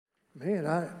Man,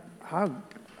 I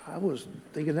was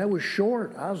thinking that was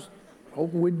short. I was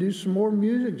hoping we'd do some more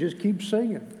music. Just keep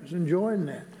singing. I was enjoying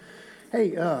that. Hey,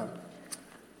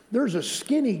 there's a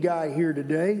skinny guy here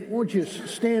today. Why don't you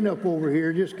stand up over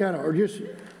here, just kind of, or just,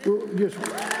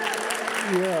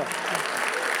 yeah.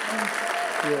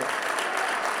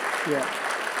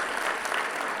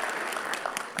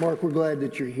 Mark, we're glad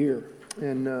that you're here,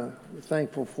 and we're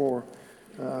thankful for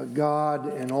God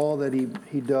and all that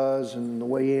He does, and the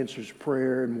way He answers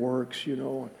prayer and works.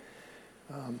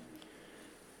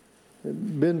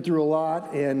 Been through a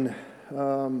lot, and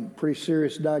pretty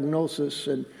serious diagnosis,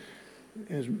 and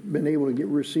has been able to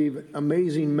receive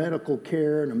amazing medical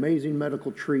care and amazing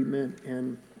medical treatment.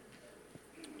 And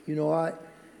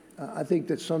I think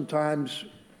that sometimes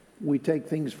we take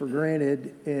things for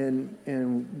granted,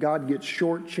 and God gets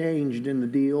shortchanged in the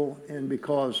deal, and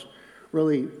because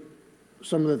really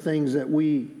some of the things that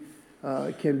we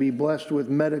can be blessed with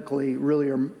medically really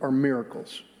are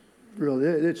miracles. Really,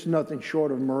 it's nothing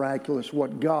short of miraculous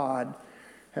what God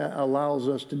allows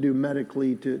us to do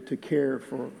medically to care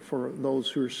for those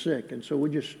who are sick. And so we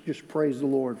just praise the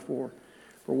Lord for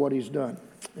what He's done.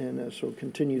 And so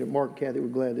continue to, Mark, Kathy, we're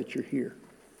glad that you're here.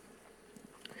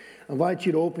 I invite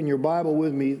you to open your Bible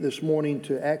with me this morning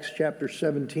to Acts chapter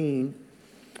 17.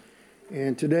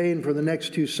 And today and for the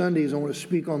next 2 Sundays, I want to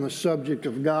speak on the subject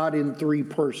of God in three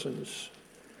persons.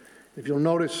 If you'll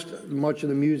notice, much of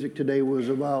the music today was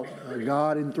about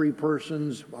God in three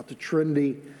persons, about the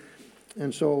Trinity.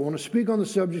 And so I want to speak on the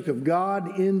subject of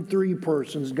God in three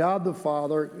persons, God the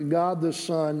Father, God the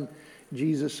Son,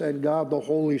 Jesus, and God the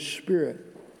Holy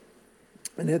Spirit.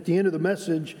 And at the end of the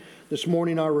message this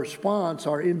morning, our response,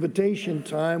 our invitation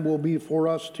time will be for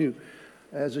us to,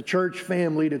 as a church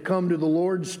family, to come to the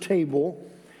Lord's table.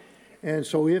 And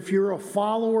so if you're a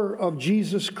follower of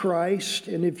Jesus Christ,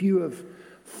 and if you have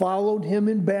followed Him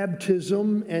in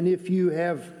baptism, and if you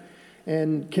have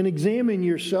and can examine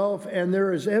yourself, and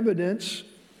there is evidence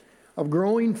of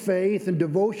growing faith and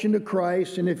devotion to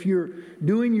Christ, and if you're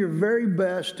doing your very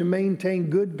best to maintain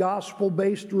good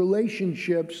gospel-based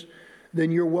relationships,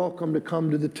 then you're welcome to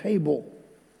come to the table.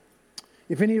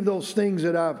 If any of those things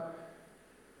that I've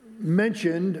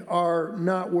mentioned are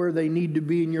not where they need to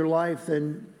be in your life,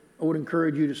 then I would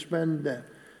encourage you to spend that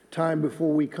time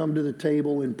before we come to the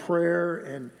table in prayer.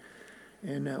 And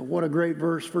what a great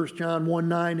verse, 1 John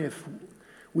 1:9, if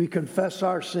we confess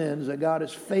our sins, that God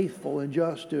is faithful and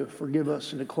just to forgive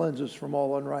us and to cleanse us from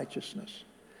all unrighteousness.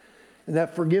 And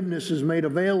that forgiveness is made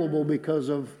available because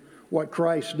of what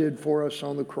Christ did for us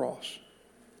on the cross.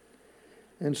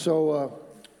 And so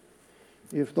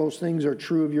if those things are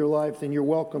true of your life, then you're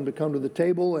welcome to come to the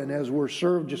table. And as we're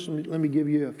served, just let me give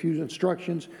you a few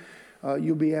instructions.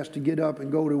 You'll be asked to get up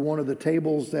and go to one of the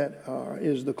tables that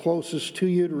is the closest to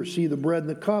you to receive the bread and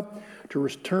the cup, to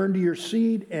return to your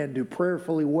seat and to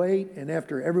prayerfully wait. And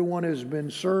after everyone has been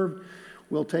served,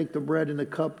 we'll take the bread and the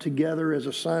cup together as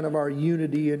a sign of our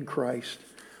unity in Christ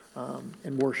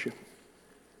and worship.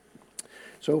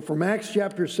 So from Acts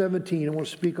chapter 17, I want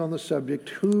to speak on the subject,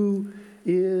 who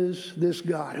is this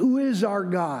God? Who is our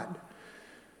God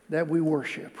that we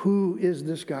worship? Who is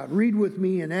this God? Read with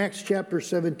me in Acts chapter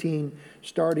 17,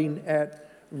 starting at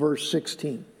verse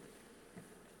 16.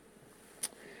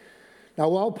 Now,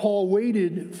 while Paul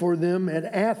waited for them at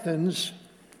Athens,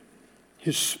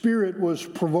 his spirit was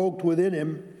provoked within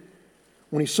him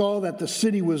when he saw that the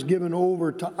city was given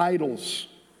over to idols.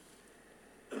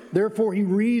 Therefore he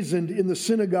reasoned in the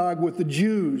synagogue with the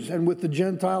Jews and with the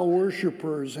Gentile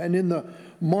worshipers, and in the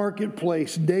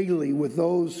marketplace daily with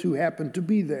those who happened to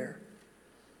be there.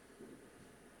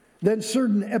 Then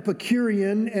certain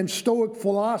Epicurean and Stoic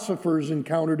philosophers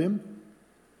encountered him.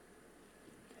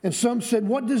 And some said,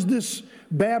 "What does this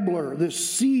babbler, this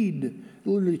seed,"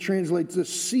 literally translates this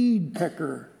seed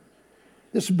pecker,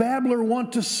 "this babbler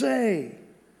want to say?"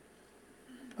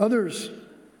 Others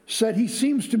said, "He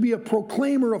seems to be a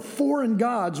proclaimer of foreign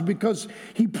gods because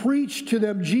he preached to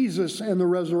them Jesus and the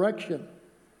resurrection."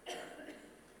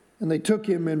 And they took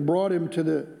him and brought him to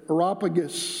the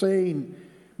Areopagus, saying,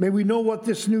 "May we know what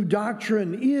this new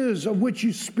doctrine is of which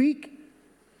you speak?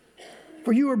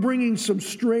 For you are bringing some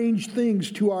strange things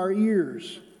to our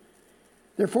ears.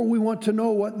 Therefore we want to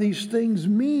know what these things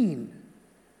mean."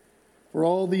 For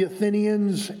all the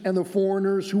Athenians and the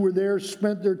foreigners who were there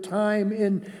spent their time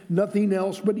in nothing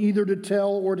else but either to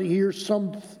tell or to hear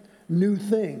some new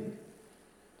thing.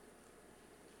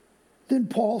 Then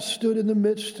Paul stood in the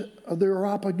midst of the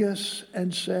Areopagus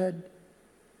and said,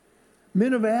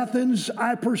 "Men of Athens,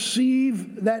 I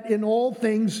perceive that in all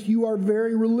things you are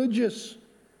very religious.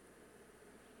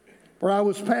 For I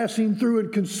was passing through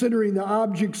and considering the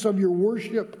objects of your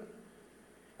worship.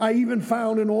 I even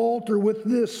found an altar with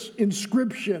this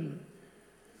inscription: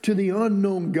 to the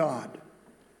unknown God.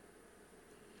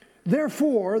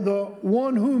 Therefore, the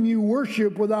one whom you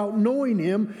worship without knowing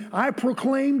him, I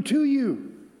proclaim to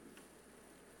you.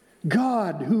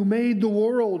 God, who made the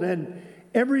world and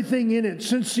everything in it,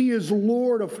 since he is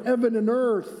Lord of heaven and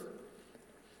earth,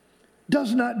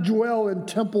 does not dwell in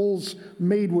temples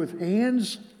made with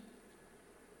hands,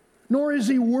 nor is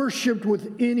he worshipped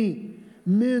with any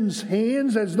men's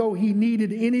hands as though he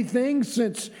needed anything,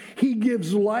 since he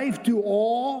gives life to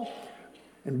all,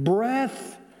 and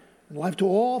breath and life to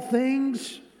all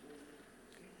things.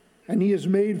 And he has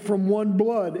made from one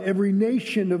blood every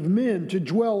nation of men to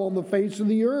dwell on the face of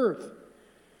the earth,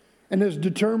 and has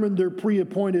determined their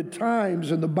pre-appointed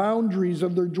times and the boundaries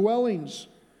of their dwellings,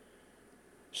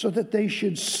 so that they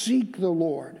should seek the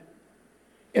Lord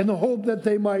in the hope that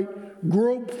they might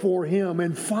grope for him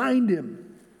and find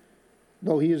him,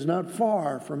 though he is not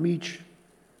far from each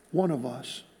one of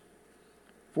us.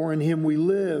 For in him we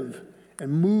live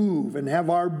and move and have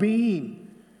our being,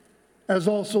 as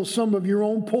also some of your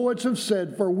own poets have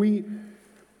said, for we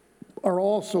are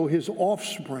also his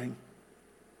offspring.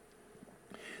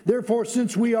 Therefore,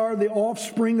 since we are the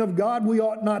offspring of God, we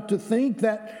ought not to think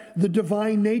that the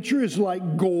divine nature is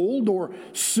like gold or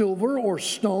silver or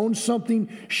stone, something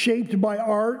shaped by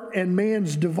art and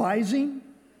man's devising.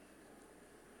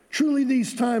 Truly,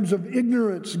 these times of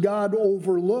ignorance God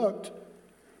overlooked,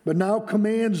 but now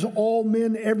commands all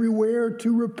men everywhere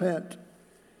to repent,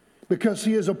 because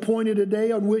he has appointed a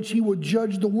day on which he will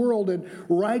judge the world in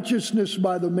righteousness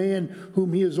by the man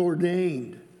whom he has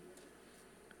ordained.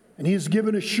 And he has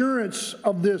given assurance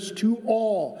of this to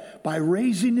all by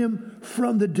raising him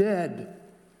from the dead.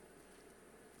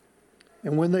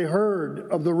 And when they heard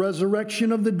of the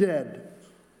resurrection of the dead,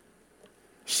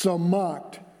 some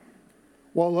mocked,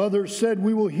 while others said,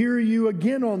 we will hear you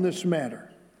again on this matter.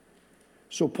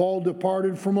 So Paul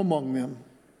departed from among them.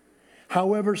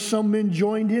 However, some men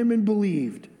joined him and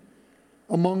believed,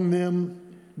 among them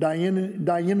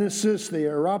Dionysius the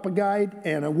Areopagite,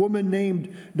 and a woman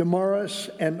named Damaris,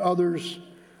 and others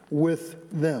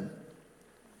with them.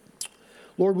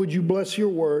 Lord, would you bless your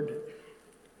word?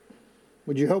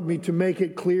 Would you help me to make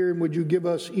it clear, and would you give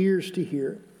us ears to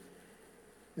hear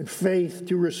and faith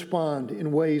to respond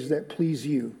in ways that please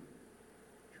you?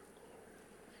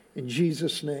 In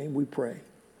Jesus' name we pray.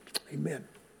 Amen.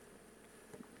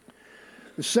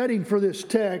 The setting for this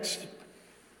text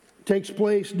takes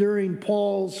place during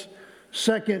Paul's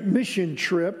second mission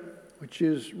trip, which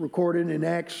is recorded in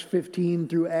Acts 15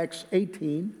 through Acts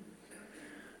 18.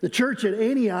 The church at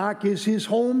Antioch is his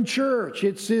home church.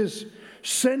 It's his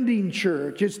sending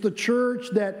church. It's the church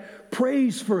that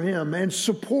prays for him and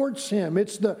supports him.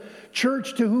 It's the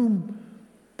church to whom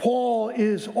Paul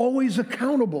is always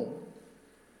accountable.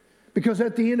 Because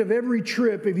at the end of every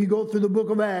trip, if you go through the book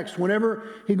of Acts, whenever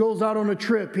he goes out on a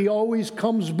trip, he always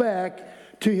comes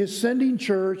back to his sending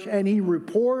church and he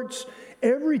reports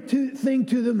everything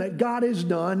to them that God has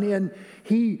done, and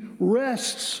he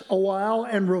rests a while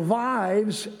and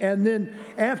revives, and then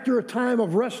after a time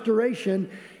of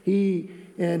restoration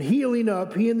and healing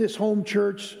up, he and this home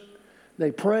church,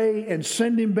 they pray and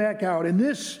send him back out. And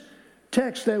this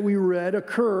text that we read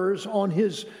occurs on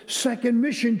his second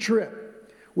mission trip,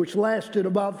 which lasted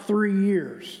about 3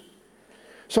 years.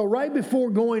 So right before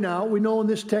going out, we know in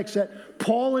this text that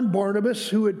Paul and Barnabas,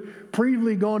 who had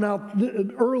previously gone out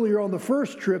earlier on the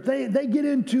first trip, they get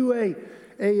into a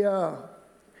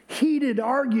heated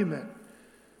argument.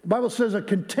 The Bible says a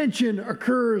contention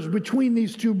occurs between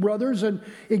these two brothers, and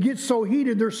it gets so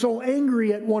heated, they're so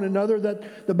angry at one another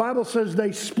that the Bible says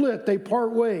they split, they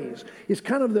part ways. It's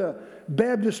kind of the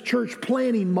Baptist church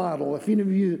planning model, if any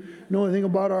of you know anything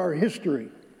about our history.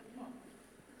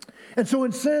 And so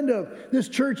instead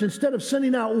of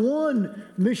sending out one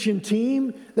mission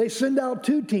team, they send out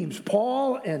two teams.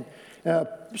 Paul and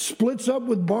splits up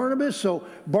with Barnabas. So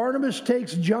Barnabas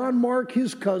takes John Mark,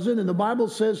 his cousin, and the Bible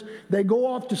says they go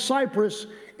off to Cyprus,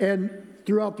 and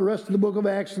throughout the rest of the book of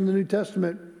Acts in the New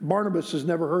Testament, Barnabas is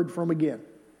never heard from again.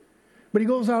 But he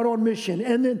goes out on mission.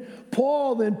 And then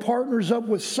Paul then partners up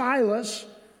with Silas.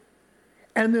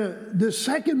 And the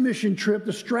second mission trip,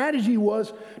 the strategy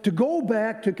was to go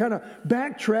back, to kind of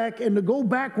backtrack and to go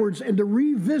backwards and to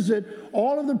revisit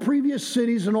all of the previous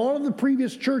cities and all of the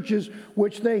previous churches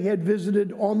which they had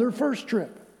visited on their first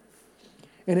trip.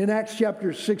 And in Acts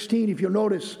chapter 16, if you'll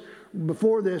notice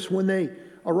before this, when they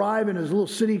arrive in his little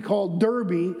city called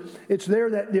Derbe, it's there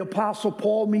that the Apostle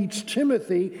Paul meets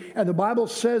Timothy, and the Bible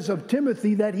says of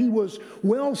Timothy that he was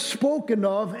well spoken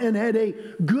of and had a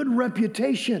good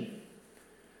reputation.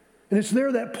 And it's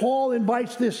there that Paul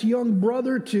invites this young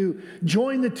brother to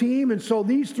join the team. And so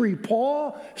these three,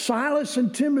 Paul, Silas,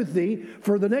 and Timothy,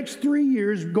 for the next 3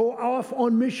 years, go off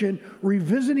on mission,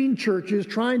 revisiting churches,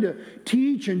 trying to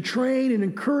teach and train and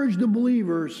encourage the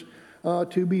believers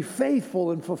to be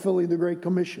faithful in fulfilling the Great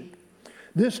Commission.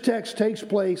 This text takes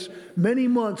place many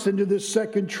months into this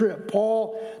second trip.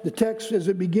 Paul, the text as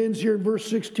it begins here in verse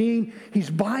 16, he's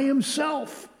by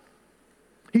himself.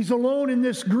 He's alone in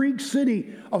this Greek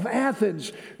city of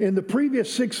Athens. In the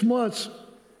previous 6 months,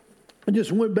 I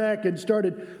just went back and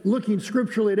started looking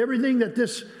scripturally at everything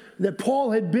that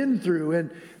Paul had been through.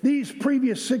 And these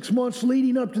previous 6 months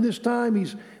leading up to this time,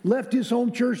 he's left his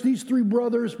home church, these three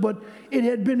brothers, but it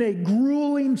had been a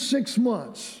grueling 6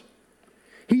 months.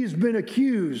 He has been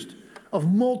accused of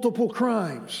multiple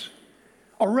crimes,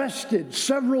 arrested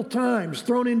several times,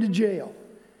 thrown into jail.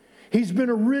 He's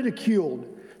been ridiculed,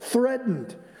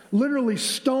 threatened, literally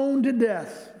stoned to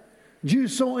death.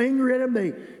 Jews so angry at him,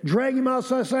 they drag him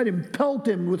outside and pelt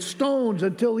him with stones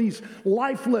until he's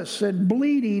lifeless and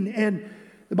bleeding. And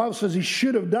the Bible says he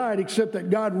should have died, except that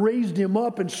God raised him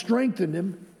up and strengthened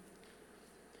him.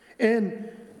 And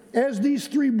as these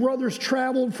three brothers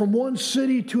traveled from one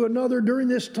city to another during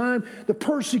this time, the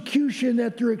persecution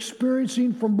that they're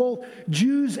experiencing from both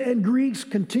Jews and Greeks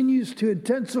continues to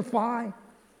intensify.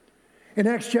 In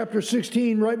Acts chapter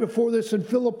 16, right before this in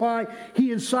Philippi,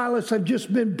 he and Silas have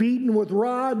just been beaten with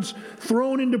rods,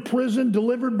 thrown into prison,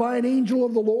 delivered by an angel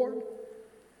of the Lord.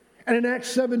 And in Acts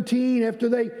 17, after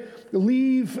they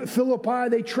leave Philippi,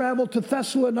 they travel to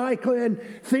Thessalonica, and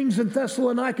things in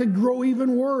Thessalonica grow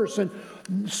even worse. And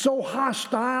so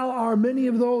hostile are many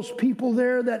of those people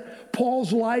there that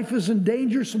Paul's life is in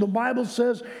danger. So the Bible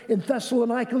says in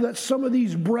Thessalonica that some of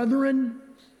these brethren,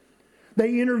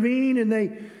 they intervene and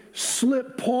they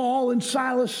slip Paul and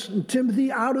Silas and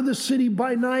Timothy out of the city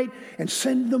by night and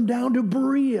send them down to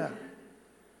Berea.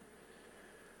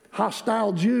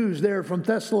 Hostile Jews there from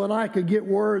Thessalonica get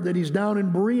word that he's down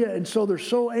in Berea, and so they're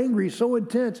so angry, so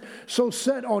intense, so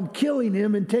set on killing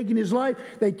him and taking his life.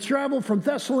 They travel from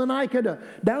Thessalonica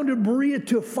down to Berea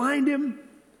to find him,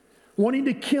 wanting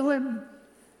to kill him.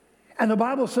 And the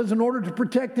Bible says in order to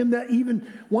protect him, that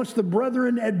even once the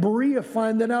brethren at Berea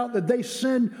find that out, that they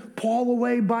send Paul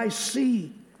away by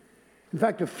sea. In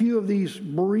fact, a few of these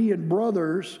Berean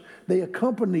brothers, they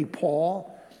accompany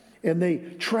Paul and they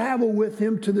travel with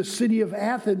him to the city of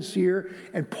Athens here,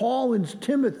 and Paul and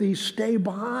Timothy stay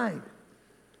behind.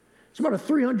 It's about a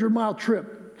 300-mile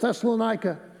trip,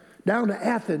 Thessalonica down to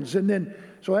Athens. And then,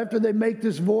 so after they make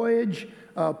this voyage,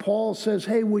 Paul says,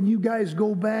 hey, when you guys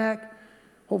go back,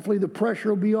 hopefully the pressure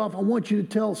will be off. I want you to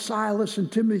tell Silas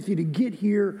and Timothy to get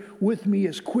here with me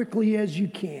as quickly as you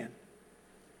can.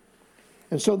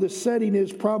 And so the setting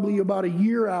is probably about a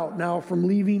year out now from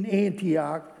leaving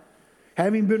Antioch,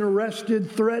 having been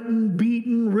arrested, threatened,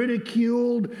 beaten,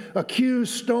 ridiculed,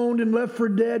 accused, stoned, and left for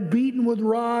dead, beaten with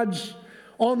rods,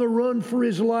 on the run for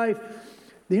his life.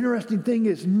 The interesting thing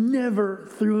is never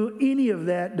through any of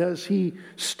that does he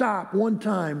stop one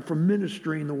time from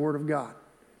ministering the Word of God.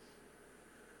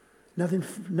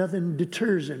 Nothing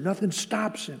deters him. Nothing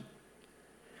stops him.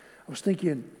 I was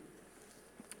thinking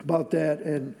about that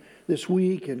and this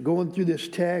week and going through this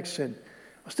text, and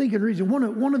I was thinking, reason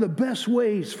one of the best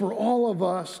ways for all of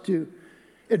us to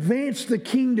advance the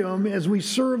kingdom as we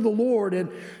serve the Lord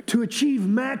and to achieve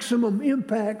maximum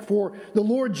impact for the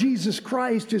Lord Jesus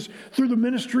Christ is through the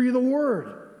ministry of the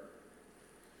Word.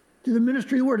 Through the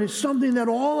ministry of the Word is something that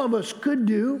all of us could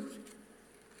do.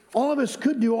 All of us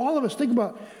could do. All of us think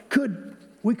about,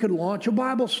 we could launch a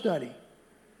Bible study.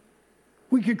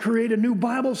 We could create a new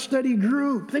Bible study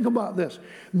group. Think about this.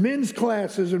 Men's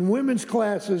classes and women's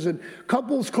classes and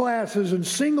couples classes and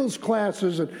singles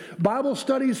classes and Bible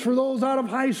studies for those out of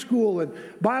high school and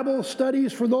Bible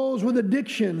studies for those with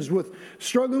addictions, with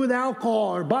struggling with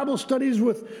alcohol, or Bible studies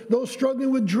with those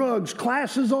struggling with drugs,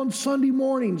 classes on Sunday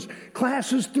mornings,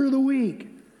 classes through the week.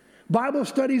 Bible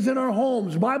studies in our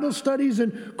homes, Bible studies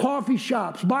in coffee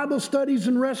shops, Bible studies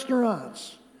in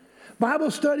restaurants,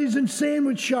 Bible studies in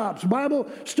sandwich shops, Bible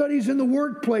studies in the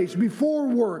workplace, before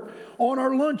work, on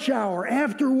our lunch hour,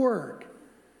 after work.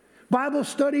 Bible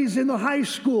studies in the high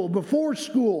school, before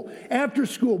school, after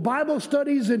school. Bible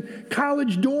studies in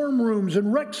college dorm rooms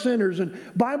and rec centers, and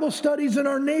Bible studies in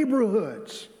our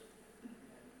neighborhoods.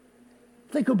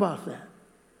 Think about that.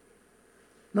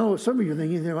 No, some of you are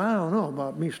thinking, I don't know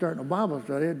about me starting a Bible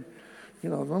study.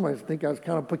 Somebody think I was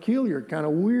kind of peculiar, kind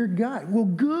of weird guy. Well,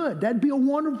 good. That'd be a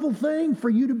wonderful thing for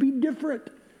you to be different,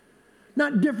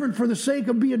 Not different for the sake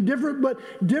of being different, but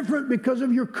different because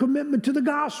of your commitment to the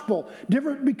gospel.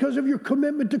 Different because of your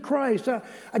commitment to Christ.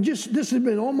 This has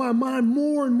been on my mind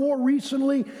more and more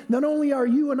recently. Not only are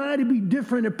you and I to be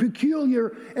different and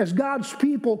peculiar as God's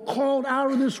people called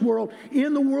out of this world,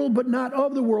 in the world but not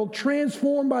of the world,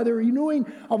 transformed by the renewing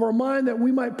of our mind that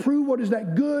we might prove what is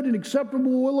that good and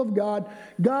acceptable will of God,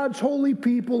 God's holy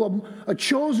people, a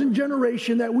chosen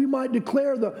generation, that we might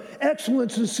declare the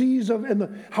excellencies of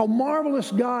how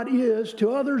marvelous God is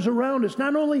to others around us.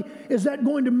 Not only is that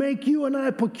going to make you and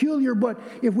I peculiar, but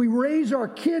if we raise our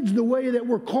kids the way that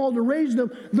we're called to raise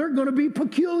them, they're going to be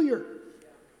peculiar.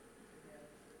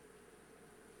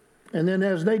 And then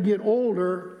as they get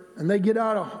older and they get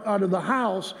out of the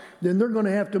house, then they're going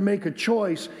to have to make a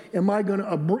choice. Am I going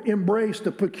to embrace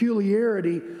the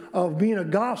peculiarity of being a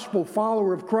gospel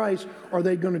follower of Christ, or are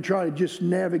they going to try to just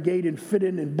navigate and fit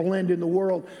in and blend in the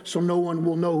world so no one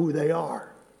will know who they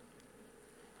are?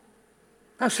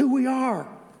 That's who we are.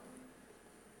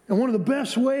 And one of the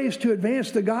best ways to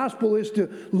advance the gospel is to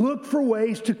look for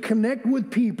ways to connect with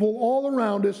people all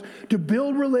around us, to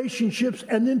build relationships,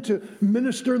 and then to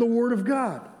minister the Word of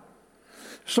God.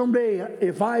 Someday,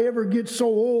 if I ever get so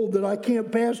old that I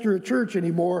can't pastor a church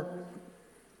anymore,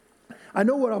 I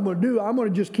know what I'm going to do. I'm going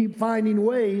to just keep finding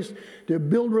ways to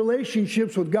build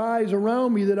relationships with guys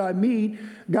around me that I meet,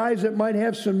 guys that might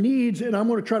have some needs, and I'm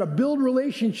going to try to build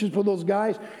relationships with those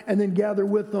guys and then gather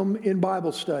with them in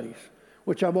Bible studies,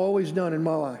 which I've always done in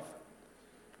my life.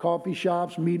 Coffee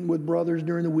shops, meeting with brothers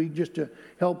during the week just to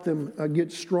help them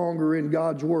get stronger in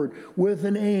God's Word with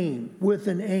an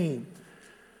aim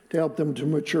to help them to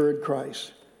mature in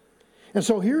Christ. And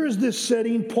so here is this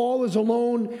setting. Paul is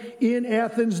alone in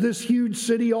Athens, this huge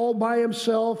city, all by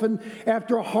himself. And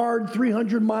after a hard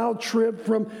 300-mile trip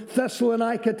from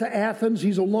Thessalonica to Athens,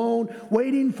 he's alone,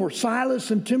 waiting for Silas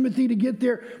and Timothy to get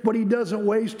there. But he doesn't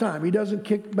waste time. He doesn't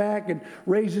kick back and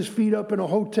raise his feet up in a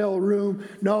hotel room.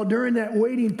 No, during that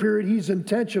waiting period, he's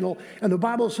intentional. And the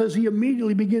Bible says he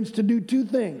immediately begins to do two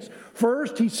things.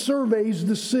 First, he surveys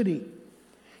the city.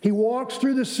 He walks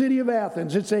through the city of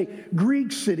Athens. It's a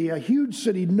Greek city, a huge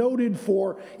city noted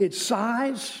for its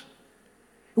size.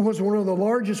 It was one of the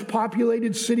largest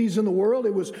populated cities in the world.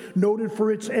 It was noted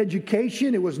for its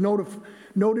education. It was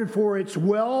noted for its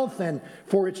wealth and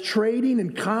for its trading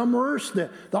and commerce.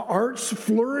 The arts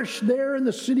flourished there in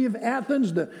the city of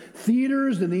Athens, the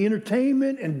theaters and the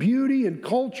entertainment and beauty and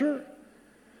culture.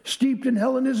 Steeped in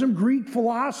Hellenism, Greek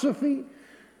philosophy.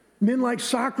 Men like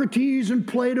Socrates and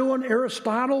Plato and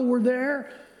Aristotle were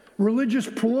there. Religious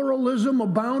pluralism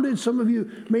abounded. Some of you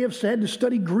may have had to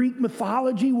study Greek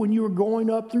mythology when you were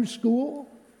going up through school.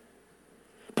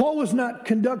 Paul was not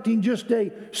conducting just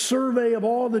a survey of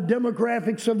all the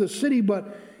demographics of the city,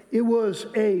 but it was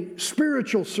a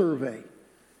spiritual survey.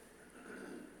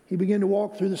 He began to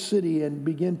walk through the city and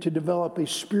begin to develop a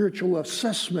spiritual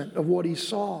assessment of what he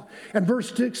saw. And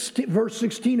verse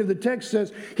 16 of the text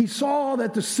says, he saw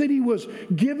that the city was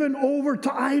given over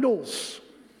to idols.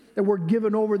 The word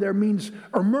given over there means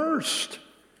immersed.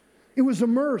 It was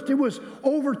immersed. It was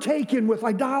overtaken with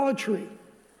idolatry.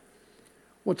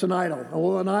 What's an idol?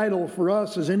 Well, an idol for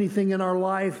us is anything in our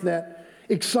life that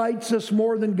excites us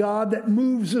more than God, that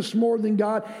moves us more than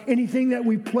God. Anything that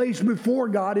we place before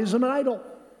God is an idol.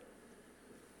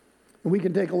 And we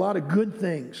can take a lot of good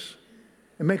things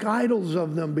and make idols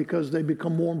of them because they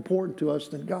become more important to us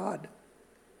than God.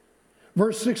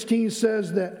 Verse 16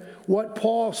 says that what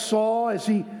Paul saw as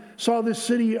he saw this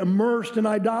city immersed in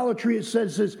idolatry, it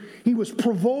says he was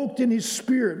provoked in his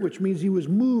spirit, which means he was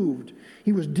moved.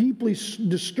 He was deeply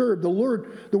disturbed. The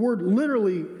word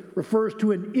literally refers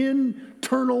to an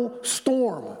internal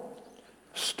storm. A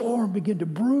storm began to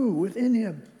brew within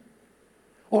him.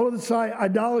 All of this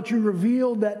idolatry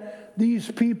revealed that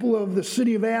these people of the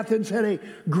city of Athens had a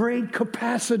great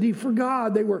capacity for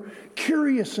God. They were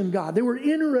curious in God. They were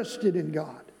interested in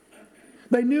God.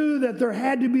 They knew that there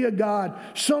had to be a God,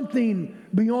 something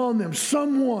beyond them,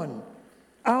 someone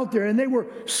out there. And they were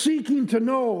seeking to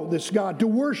know this God, to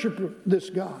worship this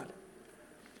God.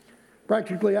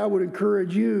 Practically, I would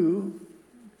encourage you,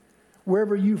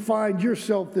 wherever you find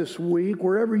yourself this week,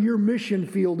 wherever your mission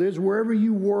field is, wherever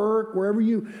you work, wherever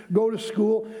you go to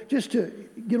school, just to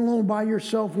get alone by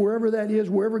yourself, wherever that is,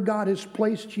 wherever God has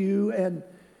placed you, and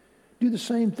do the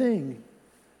same thing.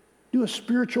 Do a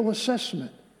spiritual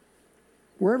assessment.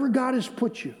 Wherever God has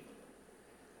put you.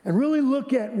 And really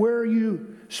look at where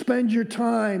you spend your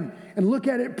time and look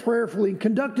at it prayerfully and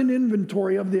conduct an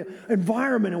inventory of the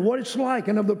environment and what it's like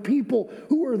and of the people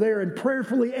who are there, and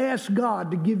prayerfully ask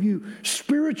God to give you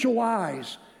spiritual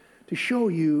eyes to show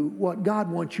you what God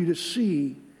wants you to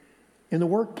see in the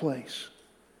workplace.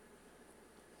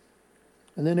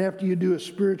 And then after you do a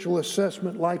spiritual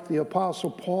assessment like the Apostle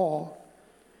Paul,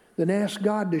 then ask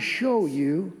God to show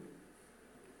you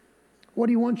what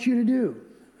He wants you to do,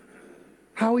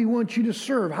 how He wants you to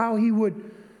serve, how He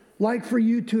would like for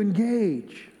you to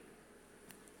engage.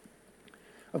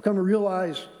 I've come to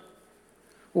realize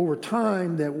over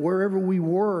time that wherever we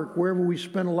work, wherever we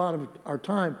spend a lot of our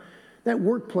time, that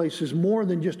workplace is more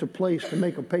than just a place to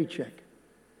make a paycheck.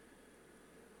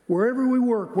 Wherever we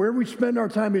work, wherever we spend our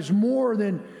time is more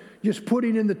than just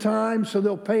putting in the time so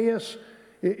they'll pay us.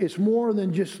 It's more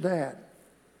than just that.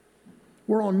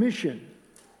 We're on mission,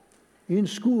 in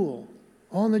school,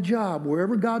 on the job,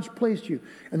 wherever God's placed you.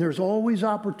 And there's always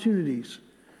opportunities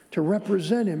to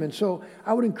represent Him. And so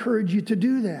I would encourage you to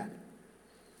do that.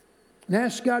 And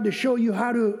ask God to show you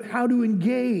how to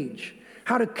engage,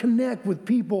 how to connect with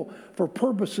people for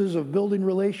purposes of building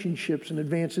relationships and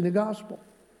advancing the gospel.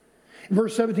 In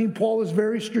verse 17, Paul is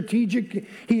very strategic.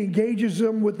 He engages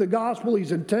them with the gospel.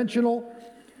 He's intentional.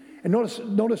 And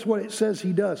notice what it says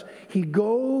he does. He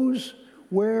goes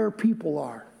where people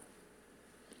are.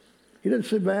 He doesn't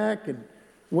sit back and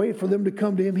wait for them to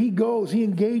come to him. He goes. He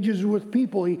engages with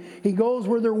people. He goes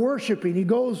where they're worshiping. He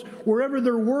goes wherever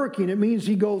they're working. It means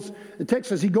he goes, the text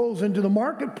says he goes into the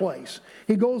marketplace.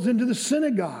 He goes into the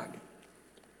synagogue.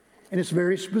 And it's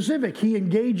very specific. He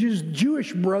engages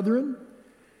Jewish brethren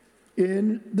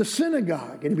in the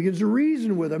synagogue, and he begins to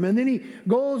reason with them. And then he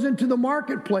goes into the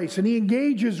marketplace, and he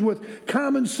engages with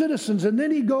common citizens. And then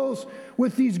he goes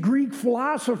with these Greek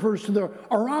philosophers to the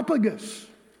Areopagus.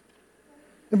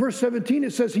 In verse 17,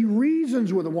 it says he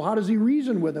reasons with them. Well, how does he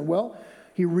reason with them? Well,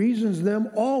 he reasons them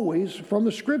always from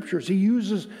the Scriptures. He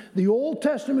uses the Old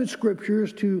Testament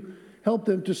Scriptures to help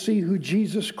them to see who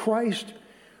Jesus Christ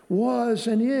was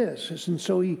and is. And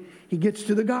so he gets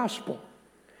to the gospel.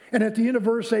 And at the end of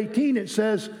verse 18, it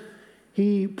says,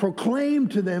 he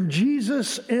proclaimed to them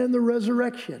Jesus and the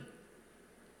resurrection.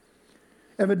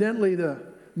 Evidently, the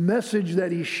message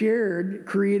that he shared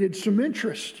created some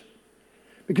interest.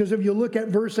 Because if you look at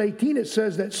verse 18, it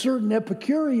says that certain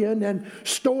Epicurean and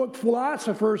Stoic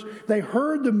philosophers, they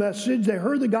heard the message, they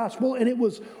heard the gospel, and it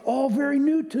was all very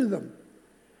new to them.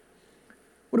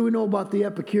 What do we know about the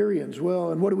Epicureans?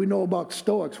 Well, and what do we know about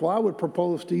Stoics? Well, I would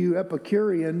propose to you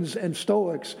Epicureans and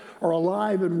Stoics are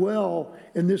alive and well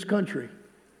in this country.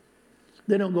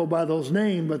 They don't go by those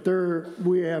names, but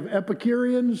we have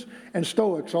Epicureans and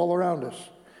Stoics all around us.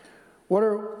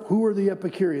 Who are the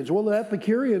Epicureans? Well, the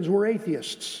Epicureans were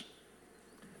atheists.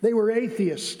 They were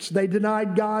atheists. They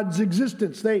denied God's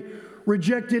existence. They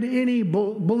rejected any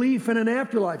belief in an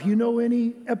afterlife. You know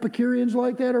any Epicureans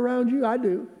like that around you? I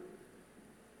do.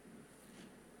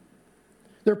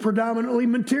 They're predominantly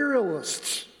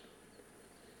materialists.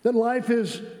 That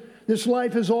this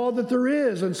life is all that there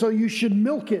is, and so you should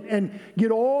milk it and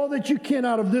get all that you can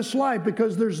out of this life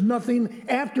because there's nothing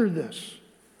after this.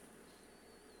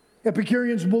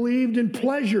 Epicureans believed in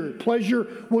pleasure. Pleasure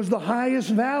was the highest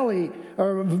valley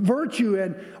of virtue,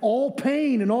 and all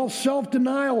pain and all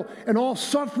self-denial and all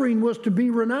suffering was to be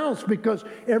renounced because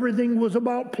everything was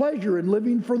about pleasure and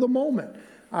living for the moment.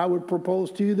 I would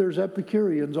propose to you there's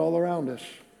Epicureans all around us.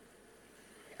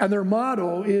 And their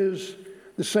motto is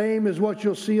the same as what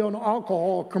you'll see on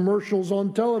alcohol commercials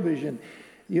on television.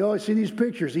 You always see these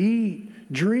pictures.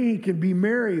 Eat, drink, and be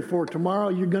merry, for tomorrow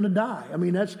you're going to die. I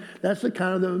mean, that's the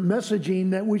kind of the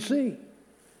messaging that we see.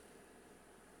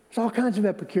 There's all kinds of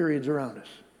Epicureans around us.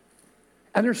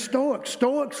 And there's Stoics.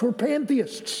 Stoics were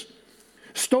pantheists.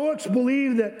 Stoics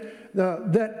believed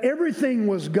that everything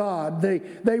was God.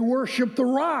 They worshiped the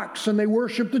rocks, and they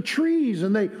worshiped the trees,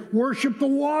 and they worshiped the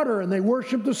water, and they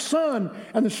worshiped the sun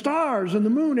and the stars and the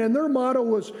moon. And their motto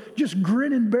was just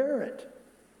grin and bear it.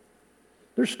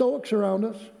 There's Stoics around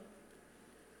us.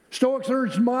 Stoics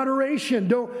urge moderation.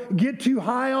 Don't get too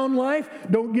high on life.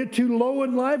 Don't get too low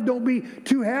in life. Don't be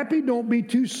too happy. Don't be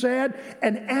too sad.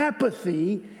 And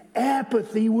apathy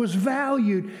was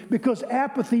valued because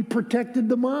apathy protected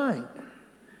the mind.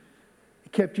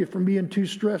 It kept you from being too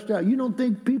stressed out. You don't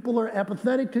think people are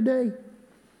apathetic today?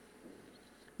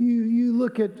 You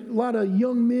look at a lot of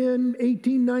young men,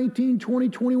 18, 19, 20,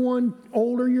 21,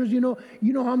 older years, you know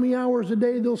how many hours a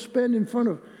day they'll spend in front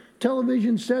of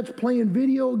television sets playing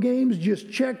video games,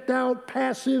 just checked out,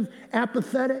 passive,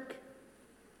 apathetic.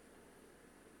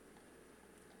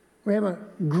 We have a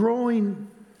growing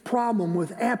problem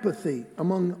with apathy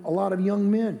among a lot of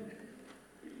young men.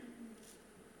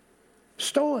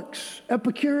 Stoics,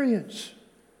 Epicureans.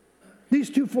 These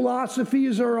two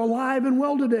philosophies are alive and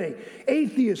well today.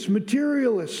 Atheists,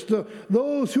 materialists,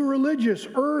 those who are religious,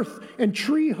 earth and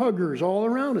tree huggers all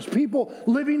around us. People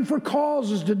living for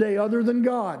causes today other than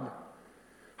God.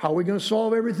 How are we going to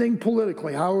solve everything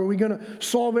politically? How are we going to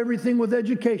solve everything with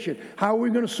education? How are we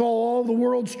going to solve all the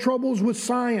world's troubles with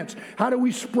science? How do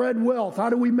we spread wealth? How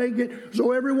do we make it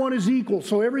so everyone is equal,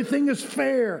 so everything is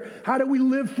fair? How do we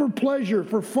live for pleasure,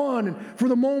 for fun, and for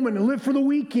the moment, and live for the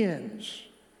weekends?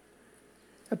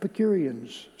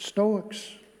 Epicureans, Stoics.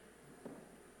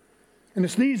 And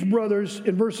it's these brothers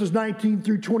in verses 19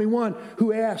 through 21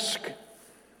 who ask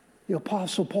the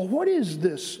Apostle Paul, what is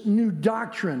this new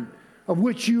doctrine of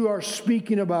which you are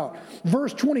speaking about?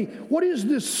 Verse 20, what is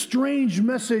this strange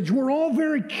message? We're all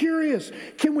very curious.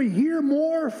 Can we hear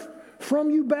more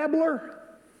from you, babbler?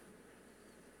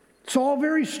 It's all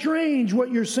very strange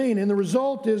what you're saying. And the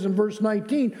result is in verse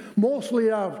 19,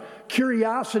 mostly out of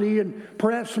curiosity and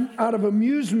perhaps out of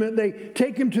amusement, they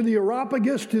take him to the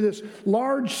Areopagus, to this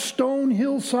large stone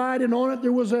hillside, and on it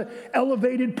there was an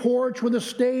elevated porch with a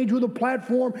stage with a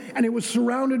platform, and it was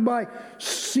surrounded by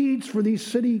seats for these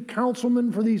city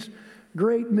councilmen, for these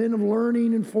great men of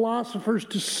learning and philosophers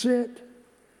to sit.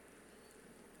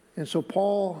 And so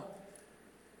Paul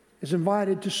is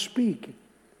invited to speak.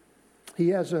 He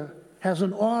has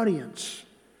an audience.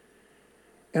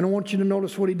 And I want you to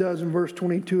notice what he does in verse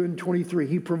 22 and 23.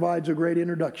 He provides a great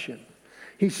introduction.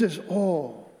 He says,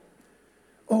 oh,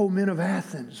 men of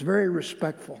Athens, very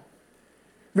respectful.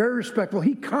 Very respectful.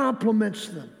 He compliments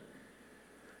them.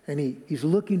 And he's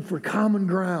looking for common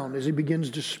ground as he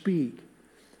begins to speak.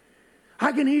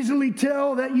 I can easily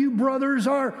tell that you brothers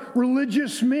are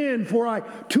religious men, for I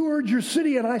toured your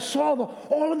city and I saw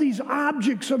all of these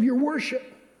objects of your worship.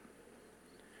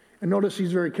 And notice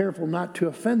he's very careful not to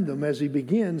offend them as he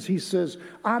begins. He says,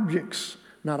 objects,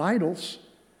 not idols.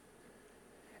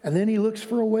 And then he looks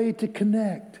for a way to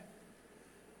connect.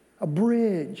 A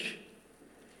bridge.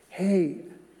 Hey,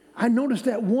 I noticed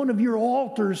that one of your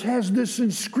altars has this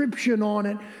inscription on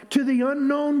it, to the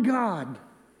unknown God.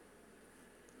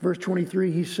 Verse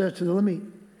 23, he says to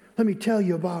them, let me tell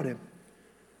you about him.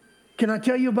 Can I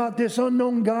tell you about this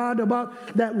unknown God,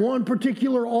 about that one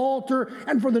particular altar?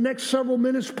 And for the next several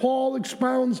minutes, Paul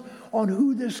expounds on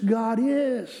who this God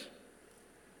is.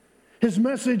 His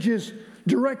message is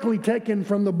directly taken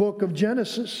from the book of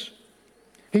Genesis.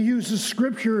 He uses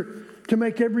Scripture to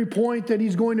make every point that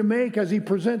he's going to make as he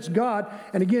presents God.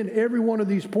 And again, every one of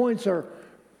these points you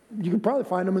can probably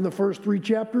find them in the first 3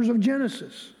 chapters of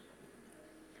Genesis.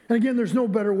 And again, there's no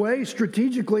better way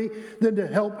strategically than to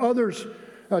help others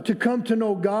to come to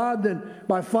know God than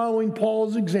by following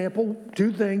Paul's example.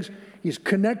 2 things. He's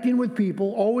connecting with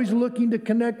people, always looking to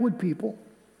connect with people.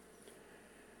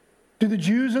 To the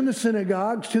Jews in the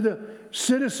synagogues, to the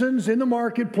citizens in the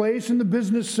marketplace, in the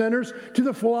business centers, to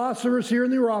the philosophers here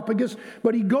in the Areopagus.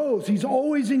 But he's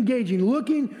always engaging,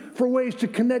 looking for ways to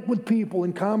connect with people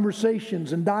in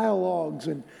conversations and dialogues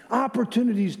and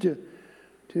opportunities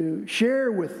to share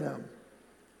with them.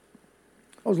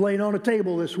 I was laying on a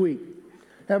table this week,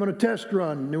 having a test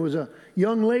run, and there was a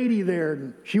young lady there,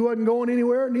 and she wasn't going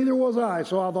anywhere, neither was I.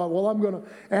 So I thought, well, I'm going to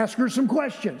ask her some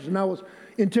questions. And I was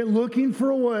looking for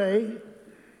a way,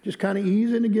 just kind of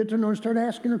easing to get to know her and start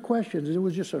asking her questions. It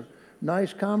was just a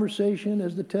nice conversation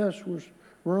as the test was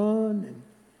run, and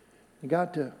I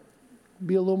got to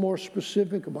be a little more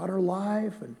specific about her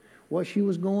life and what she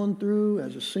was going through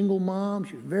as a single mom.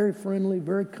 She was very friendly,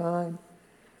 very kind.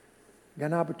 Got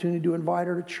an opportunity to invite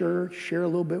her to church, share a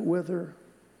little bit with her.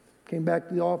 Came back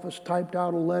to the office, typed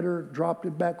out a letter, dropped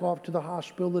it back off to the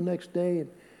hospital the next day, and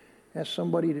asked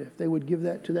somebody if they would give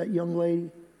that to that young lady.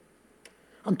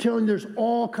 I'm telling you, there's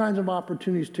all kinds of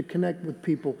opportunities to connect with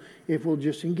people if we'll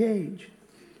just engage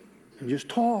and just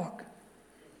talk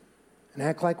and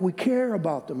act like we care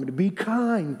about them and to be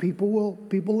kind.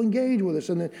 People engage with us.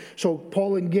 And then, so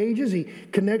Paul engages, he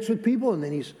connects with people, and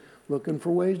then he's looking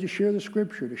for ways to share the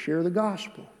Scripture, to share the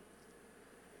gospel.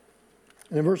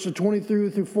 And in verses 23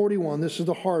 through 41, this is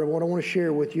the heart of what I want to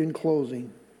share with you in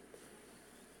closing.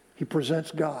 He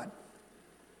presents God.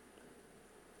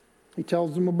 He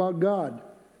tells them about God.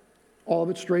 All of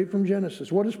it straight from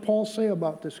Genesis. What does Paul say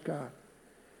about this God?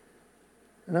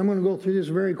 And I'm going to go through this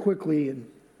very quickly and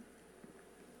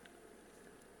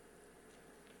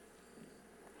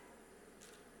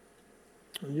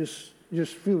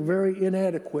just feel very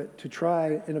inadequate to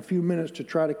try in a few minutes to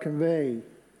try to convey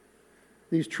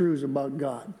these truths about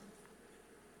God.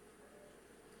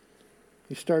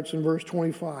 He starts in verse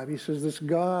 25. He says, this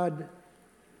God,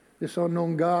 this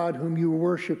unknown God whom you are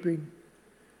worshiping,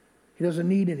 he doesn't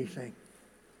need anything.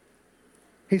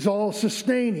 He's all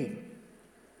sustaining.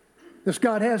 This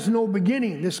God has no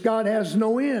beginning. This God has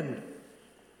no end.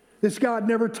 This God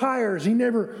never tires. He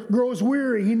never grows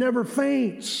weary. He never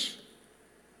faints.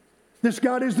 This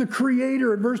God is the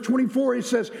creator. In verse 24, he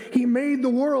says, He made the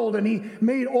world and He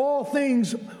made all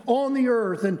things on the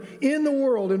earth and in the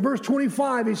world. In verse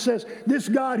 25, he says, this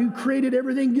God who created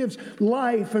everything gives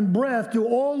life and breath to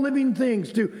all living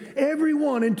things, to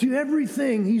everyone and to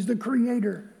everything. He's the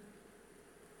creator.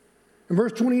 In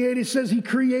verse 28, it says He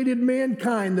created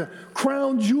mankind, the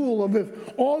crown jewel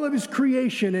of all of His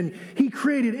creation. And He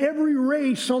created every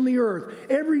race on the earth,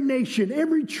 every nation,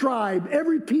 every tribe,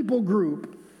 every people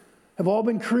group have all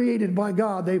been created by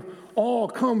God. They've all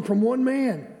come from one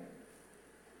man.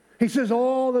 He says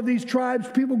all of these tribes,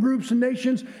 people groups, and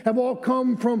nations have all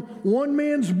come from one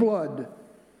man's blood.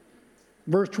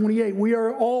 Verse 28, we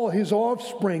are all His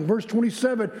offspring. Verse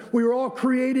 27, we were all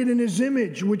created in His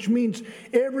image, which means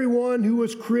everyone who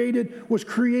was created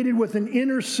with an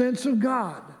inner sense of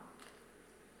God.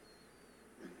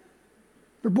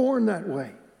 They're born that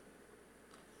way.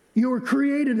 You were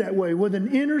created that way, with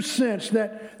an inner sense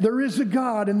that there is a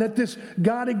God and that this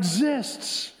God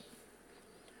exists.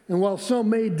 And while some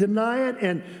may deny it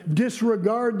and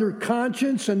disregard their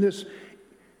conscience and this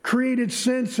created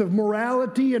sense of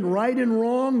morality and right and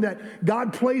wrong that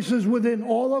God places within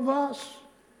all of us,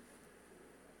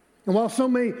 and while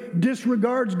some may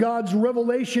disregard God's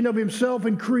revelation of Himself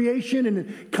in creation and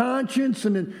in conscience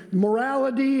and in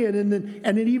morality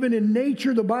and even in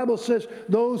nature, the Bible says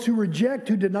those who reject,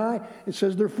 who deny, it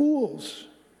says they're fools.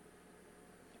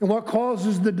 And what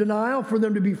causes the denial for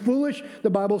them to be foolish, the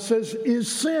Bible says,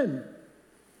 is sin.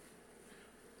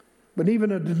 But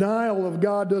even a denial of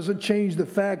God doesn't change the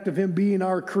fact of Him being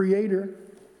our creator,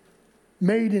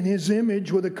 made in His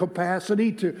image with a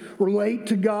capacity to relate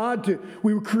to God.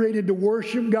 We were created to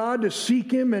worship God, to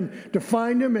seek Him and to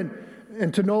find Him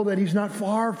and to know that He's not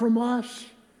far from us.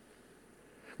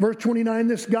 Verse 29,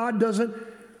 this God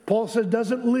Paul says,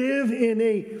 doesn't live in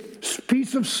a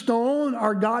piece of stone.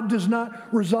 Our God does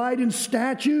not reside in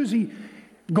statues,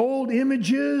 gold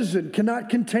images, and cannot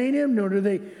contain Him, nor do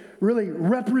they really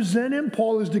represent Him.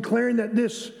 Paul is declaring that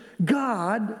this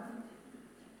God,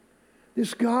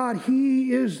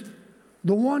 He is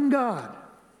the one God.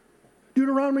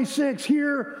 Deuteronomy 6,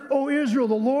 hear, O Israel,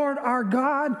 the Lord our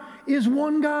God is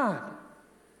one God.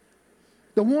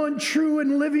 The one true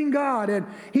and living God, and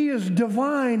He is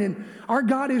divine, and our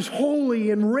God is holy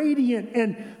and radiant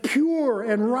and pure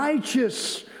and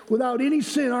righteous without any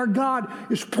sin. Our God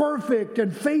is perfect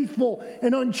and faithful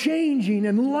and unchanging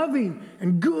and loving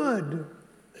and good.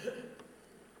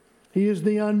 He is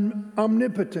the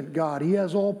omnipotent God. He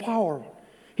has all power.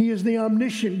 He is the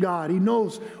omniscient God. He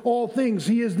knows all things.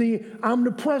 He is the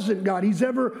omnipresent God. He's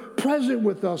ever present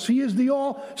with us. He is the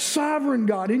all-sovereign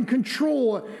God, in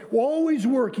control, always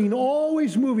working,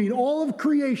 always moving, all of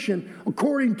creation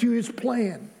according to His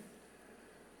plan.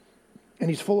 And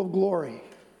He's full of glory.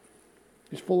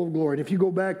 He's full of glory. And if you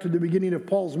go back to the beginning of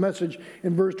Paul's message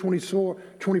in verse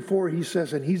 24, he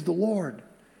says, and He's the Lord.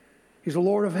 He's the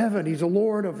Lord of heaven. He's the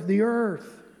Lord of the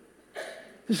earth.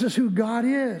 This is who God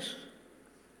is.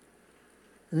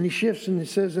 And then he shifts and he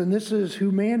says, and this is who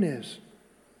man is.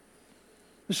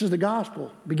 This is the gospel.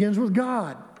 It begins with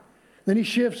God. Then he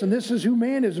shifts, and this is who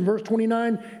man is. In verse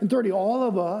 29 and 30, all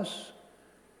of us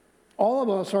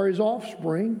are His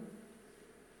offspring.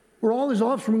 We're all His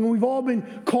offspring, and we've all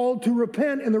been called to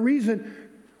repent. And the reason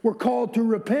we're called to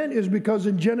repent is because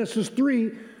in Genesis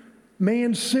 3,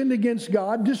 man sinned against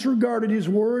God, disregarded His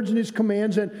words and His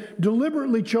commands, and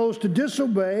deliberately chose to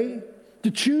disobey, to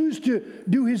choose to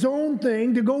do his own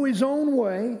thing, to go his own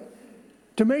way,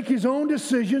 to make his own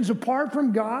decisions apart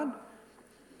from God.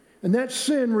 And that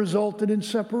sin resulted in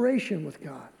separation with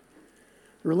God.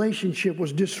 The relationship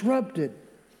was disrupted.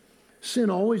 Sin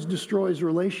always destroys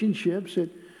relationships.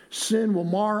 Sin will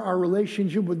mar our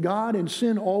relationship with God, and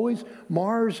sin always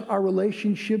mars our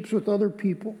relationships with other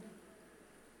people.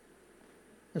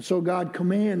 And so God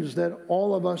commands that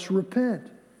all of us repent,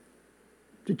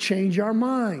 to change our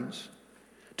minds,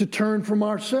 to turn from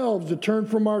ourselves, to turn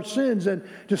from our sins, and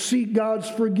to seek God's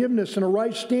forgiveness and a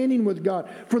right standing with God,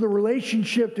 for the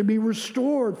relationship to be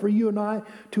restored, for you and I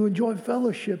to enjoy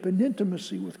fellowship and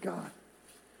intimacy with God,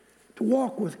 to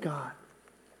walk with God,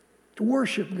 to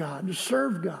worship God, to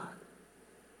serve God.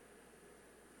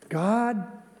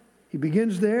 God, He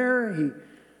begins there. He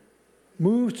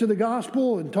moves to the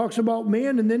gospel and talks about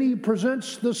man, and then He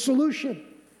presents the solution.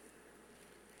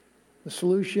 The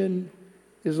solution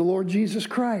is the Lord Jesus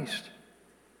Christ.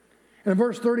 And in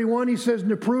verse 31, he says,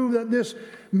 to prove that this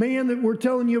man that we're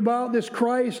telling you about, this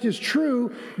Christ, is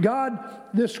true, God,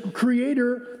 this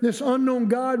Creator, this unknown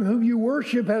God whom you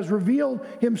worship, has revealed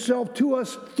himself to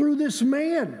us through this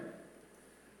man.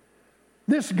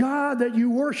 This God that you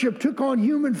worship took on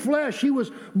human flesh. He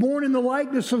was born in the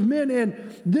likeness of men,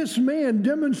 and this man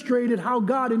demonstrated how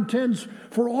God intends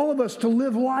for all of us to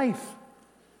live life.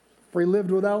 For he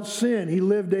lived without sin. He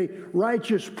lived a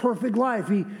righteous, perfect life.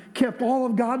 He kept all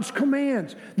of God's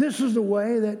commands. This is the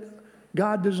way that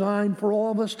God designed for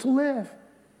all of us to live.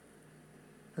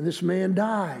 And this man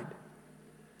died.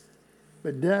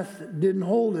 But death didn't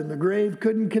hold him. The grave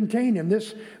couldn't contain him.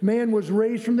 This man was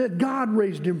raised from the dead. God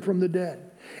raised him from the dead.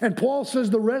 And Paul says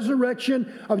the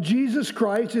resurrection of Jesus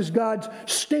Christ is God's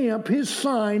stamp, his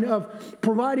sign of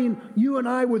providing you and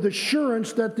I with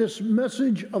assurance that this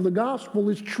message of the gospel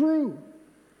is true.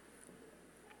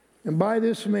 And by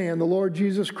this man, the Lord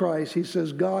Jesus Christ, he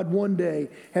says God one day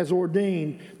has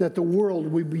ordained that the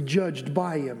world will be judged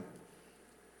by him.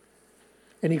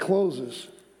 And he closes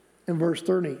in verse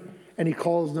 30, and he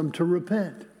calls them to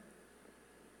repent.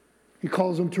 He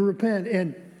calls them to repent.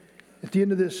 And at the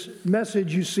end of this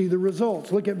message, you see the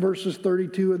results. Look at verses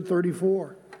 32 and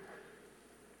 34.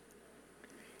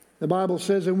 The Bible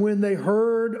says, and when they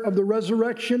heard of the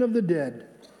resurrection of the dead,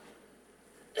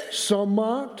 some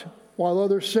mocked, while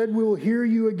others said, we will hear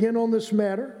you again on this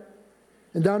matter.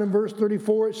 And down in verse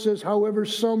 34, it says, however,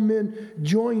 some men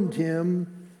joined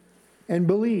him and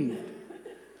believed.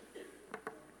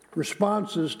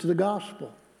 Responses to the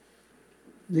gospel.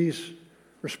 These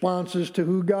responses to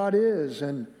who God is,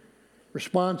 and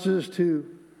responses to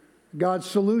God's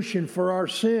solution for our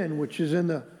sin, which is in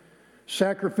the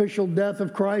sacrificial death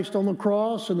of Christ on the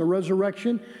cross and the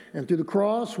resurrection. And through the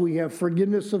cross, we have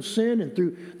forgiveness of sin. And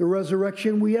through the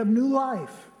resurrection, we have new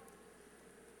life.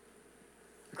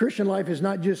 The Christian life is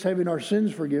not just having our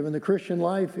sins forgiven. The Christian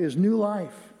life is new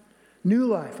life,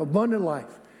 abundant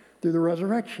life through the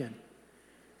resurrection.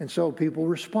 And so people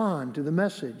respond to the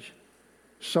message.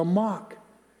 Some mock,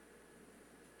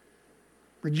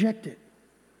 reject it.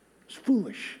 It's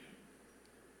foolish.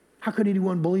 How could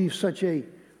anyone believe such a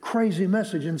crazy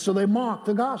message? And so they mock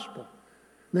the gospel.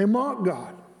 They mock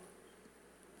God.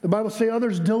 The Bible says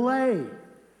others delay.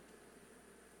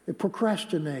 They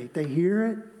procrastinate. They hear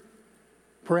it.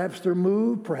 Perhaps they're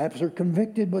moved. Perhaps they're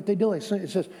convicted, but they delay. It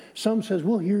says, some says,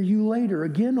 we'll hear you later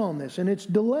again on this. And it's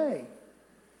delay.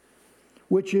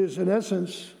 Which is, in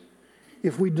essence,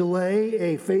 if we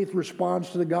delay a faith response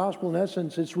to the gospel, in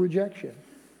essence, it's rejection.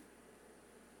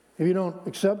 If you don't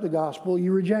accept the gospel,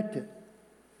 you reject it.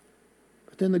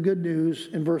 But then the good news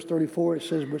in verse 34, it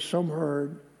says, but some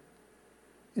heard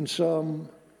and some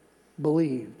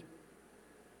believed.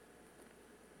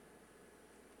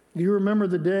 Do you remember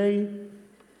the day?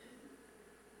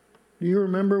 Do you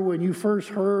remember when you first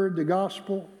heard the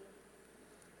gospel?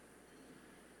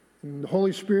 And the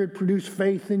Holy Spirit produced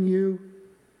faith in you,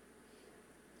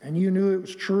 and you knew it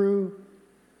was true,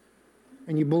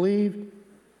 and you believed.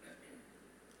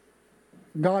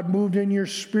 God moved in your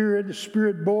spirit. The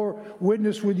Spirit bore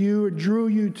witness with you and drew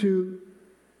you to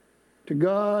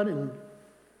God, and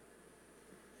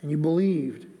you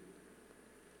believed.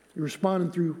 You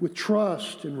responded with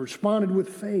trust and responded with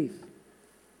faith.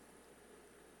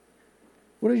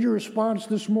 What is your response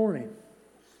this morning?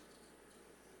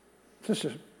 Just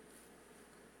a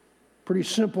pretty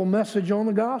simple message on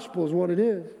the gospel is what it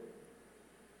is.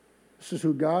 This is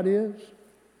who God is.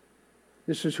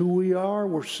 This is who we are.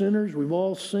 We're sinners. We've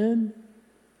all sinned.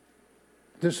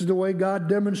 This is the way God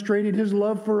demonstrated his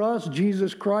love for us.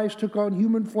 Jesus Christ took on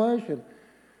human flesh and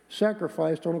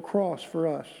sacrificed on a cross for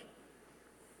us.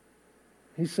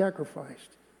 He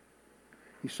sacrificed.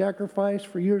 He sacrificed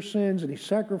for your sins, and he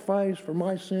sacrificed for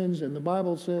my sins. And the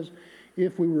Bible says,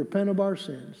 if we repent of our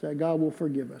sins, that God will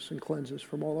forgive us and cleanse us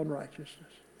from all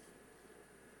unrighteousness.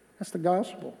 That's the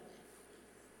gospel.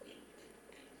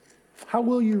 How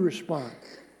will you respond?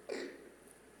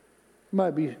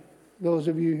 Might be those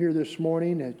of you here this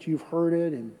morning that you've heard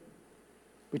it,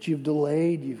 but you've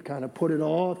delayed, you've kind of put it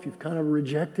off, you've kind of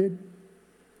rejected.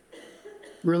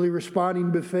 Really responding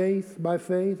by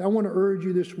faith. I want to urge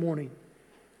you this morning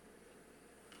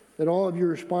that all of your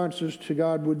responses to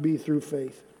God would be through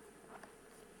faith.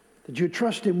 That you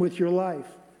trust him with your life.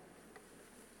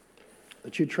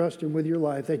 That you trust him with your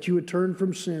life. That you would turn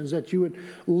from sins. That you would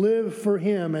live for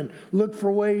him and look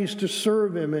for ways to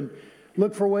serve him and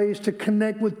look for ways to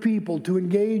connect with people, to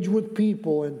engage with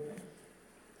people, and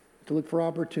to look for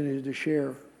opportunities to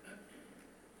share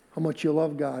how much you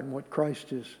love God and what Christ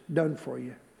has done for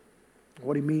you,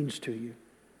 what he means to you.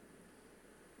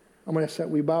 I'm going to ask that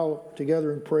we bow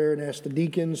together in prayer and ask the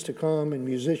deacons to come and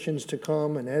musicians to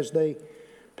come. And as they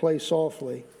play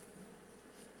softly,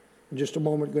 in just a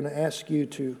moment, I'm going to ask you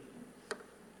to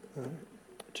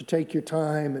take your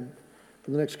time, and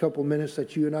for the next couple of minutes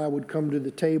that you and I would come to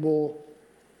the table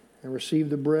and receive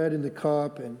the bread and the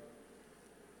cup and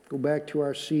go back to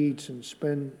our seats and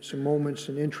spend some moments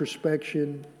in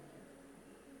introspection.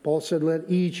 Paul said, let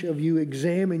each of you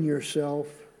examine yourself,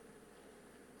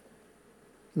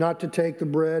 not to take the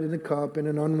bread and the cup in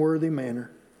an unworthy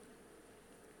manner.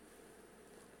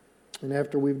 And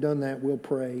after we've done that, we'll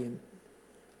pray and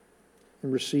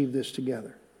receive this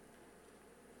together.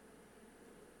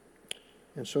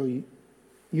 And so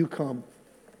you come.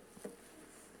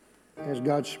 As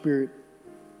God's Spirit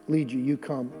leads you, you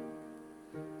come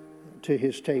to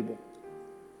His table.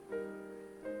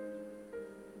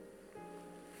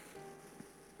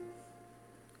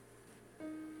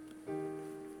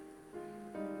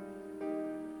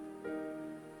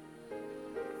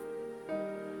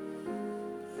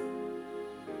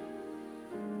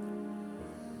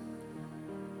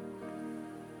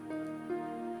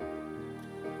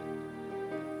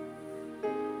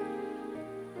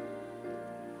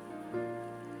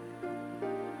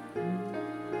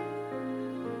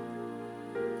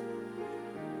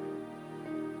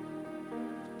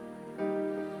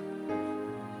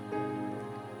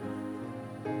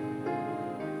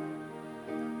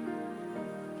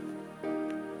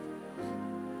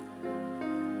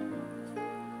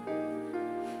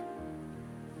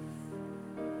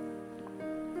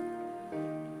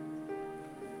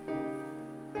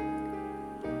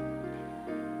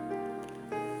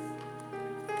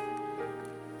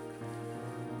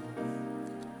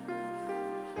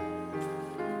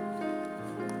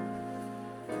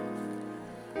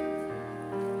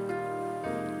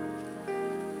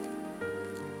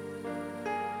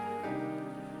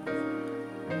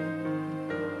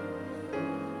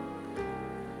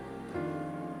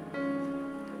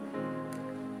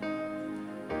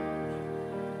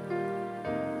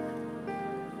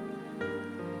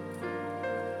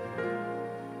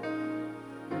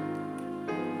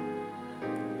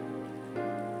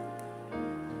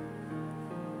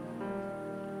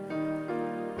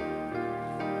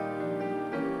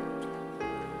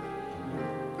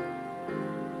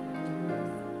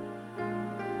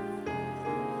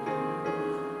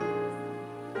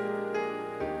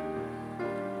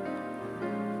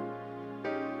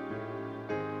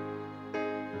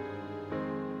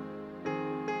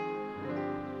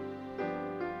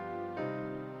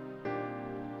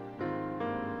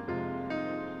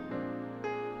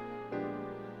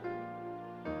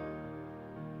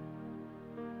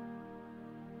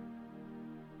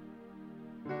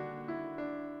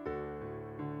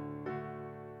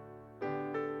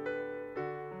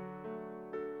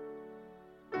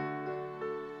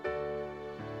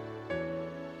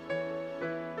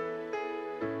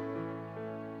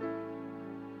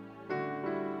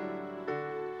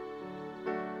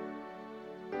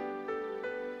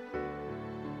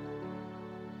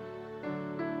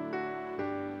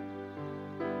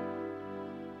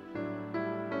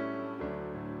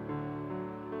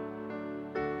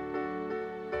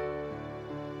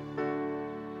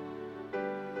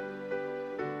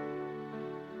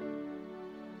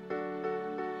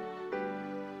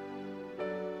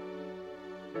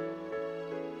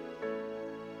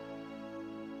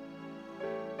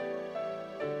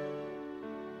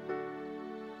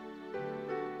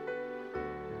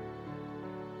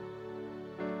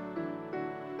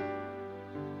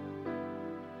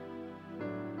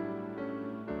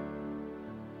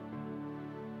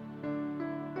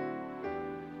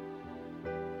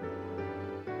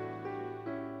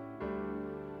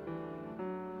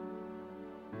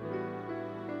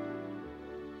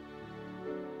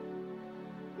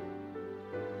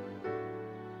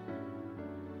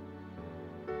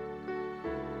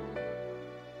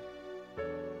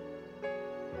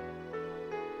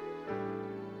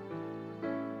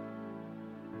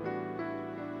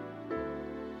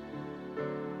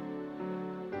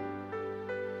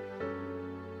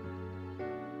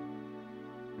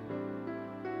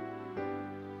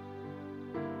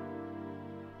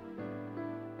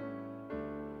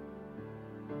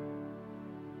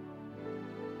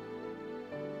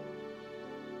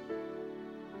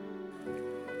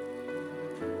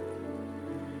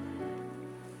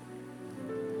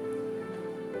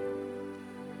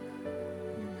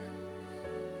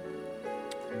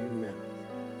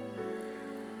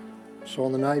 So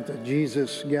on the night that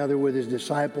Jesus gathered with his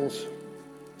disciples,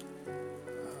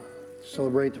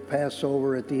 celebrate the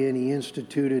Passover, at the end he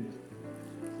instituted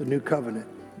the new covenant,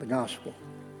 the gospel.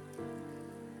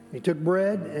 He took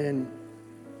bread and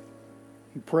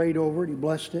he prayed over it, he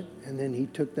blessed it, and then he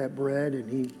took that bread and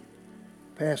he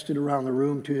passed it around the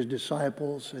room to his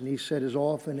disciples, and he said, as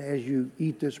often as you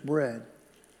eat this bread,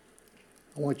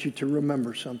 I want you to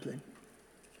remember something.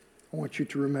 I want you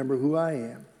to remember who I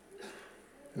am,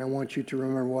 and I want you to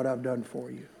remember what I've done for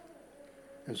you.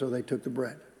 And so they took the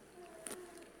bread.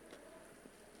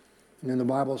 And then the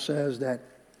Bible says that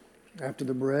after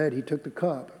the bread, he took the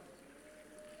cup.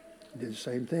 He did the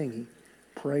same thing. He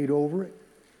prayed over it,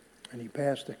 and he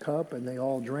passed the cup, and they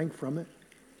all drank from it.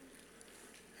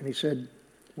 And he said,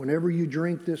 whenever you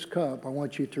drink this cup, I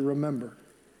want you to remember.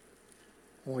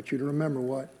 I want you to remember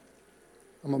what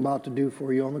I'm about to do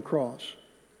for you on the cross.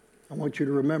 I want you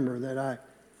to remember that I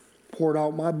poured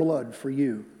out my blood for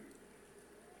you.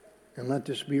 And let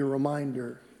this be a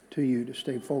reminder to you to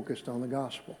stay focused on the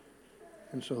gospel.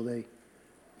 And so they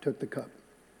took the cup.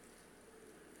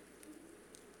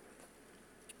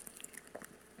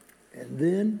 And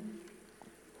then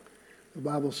the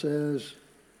Bible says,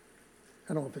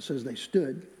 I don't know if it says they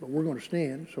stood, but we're going to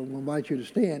stand. So we'll invite you to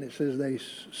stand. It says they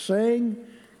sang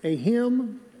a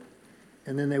hymn,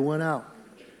 and then they went out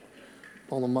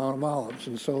on the Mount of Olives.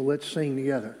 And so let's sing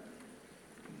together.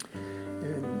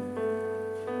 And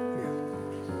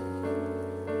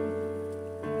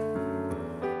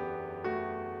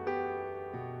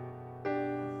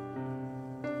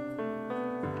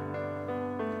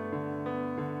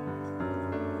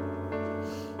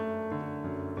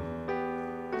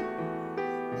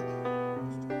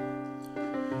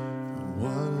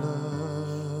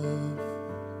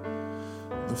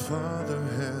the Father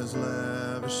has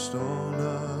lavished on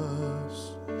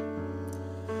us,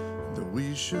 that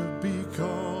we should be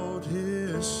called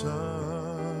His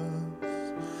sons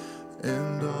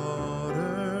and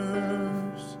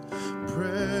daughters,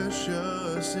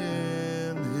 precious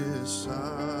in His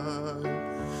sight.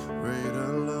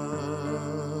 Greater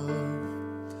love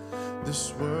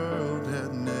this world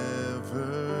had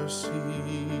never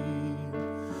seen.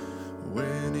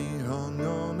 When He hung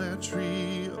on that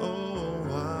tree, oh,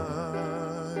 why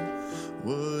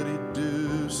would He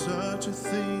do such a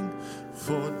thing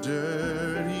for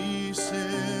dirty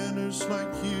sinners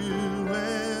like you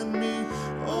and me?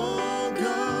 Oh,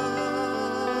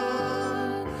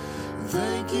 God,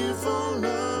 thank you for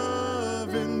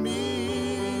loving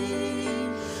me.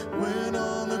 When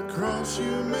on the cross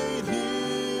you made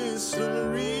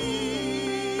history,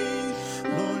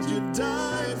 Lord, you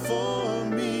died for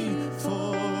me.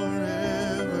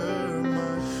 Forever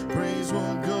my praise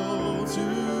will go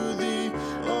to Thee,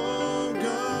 oh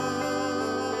God.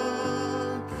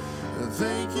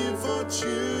 Thank you for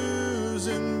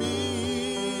choosing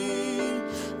me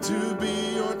to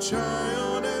be your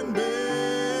child and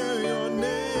bear your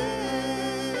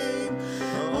name.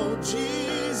 Oh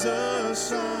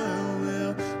Jesus, I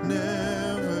will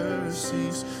never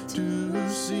cease to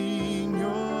sing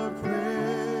your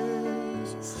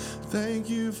praise. Thank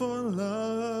you for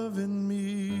loving me.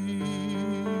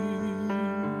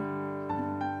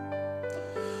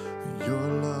 Your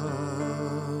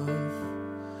love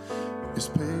is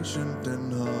patient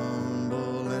and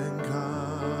humble and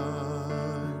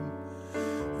kind.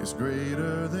 It's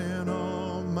greater than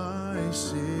all my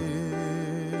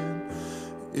sin.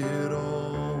 It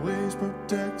always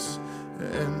protects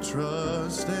and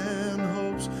trusts and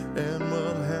hopes and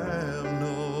will have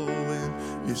no end.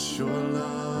 It's your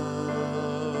love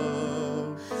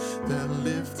that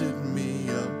lifted me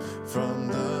up from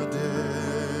the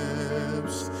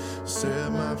depths,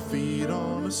 set my feet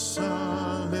on a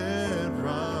solid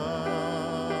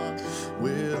rock,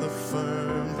 with a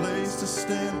firm place to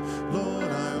stand.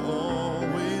 Lord, I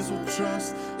always will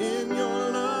trust in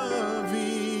your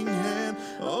loving hand.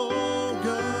 Oh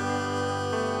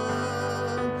God,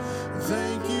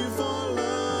 thank you for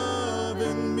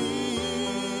loving me.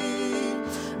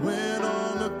 When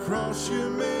on the cross you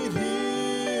made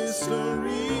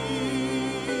history,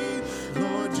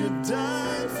 Lord, you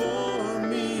died for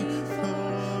me.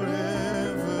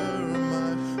 Forever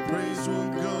my praise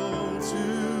will go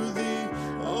to Thee,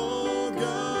 oh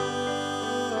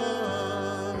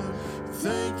God.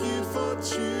 Thank you for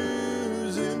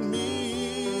choosing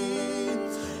me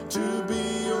to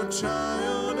be your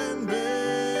child and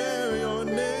bear your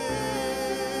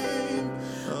name.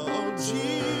 Oh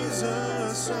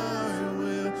Jesus, I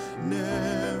will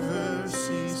never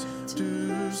cease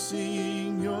to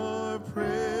sing your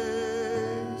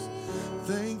praise.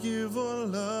 Thank you for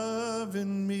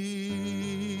loving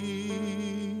me.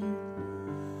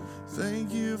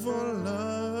 Thank you for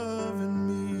loving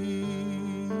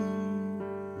me.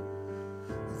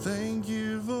 Thank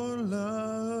you for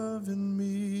loving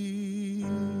me.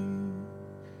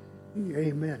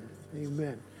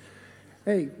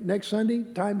 hey, next Sunday,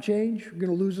 time change, we're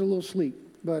going to lose a little sleep.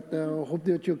 But hope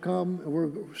that you'll come. We're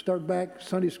start back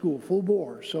Sunday school, full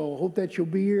bore. So hope that you'll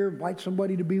be here. Invite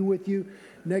somebody to be with you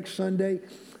next Sunday.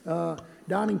 Don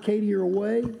and Katie are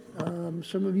away.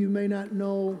 Some of you may not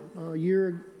know,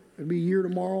 it'll be a year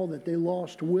tomorrow that they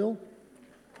lost Will.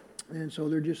 And so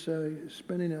they're just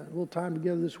spending a little time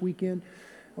together this weekend.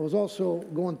 I was also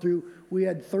going through, we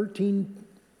had 13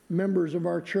 members of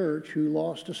our church who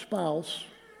lost a spouse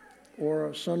or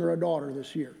a son or a daughter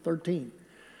this year, 13.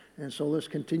 And so let's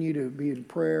continue to be in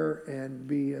prayer and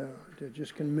be to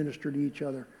just can minister to each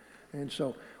other. And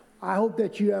so I hope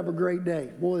that you have a great day.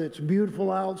 Boy, it's beautiful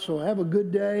out, so have a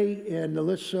good day, and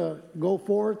let's go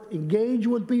forth, engage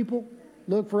with people,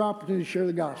 look for opportunities to share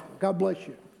the gospel. God bless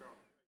you.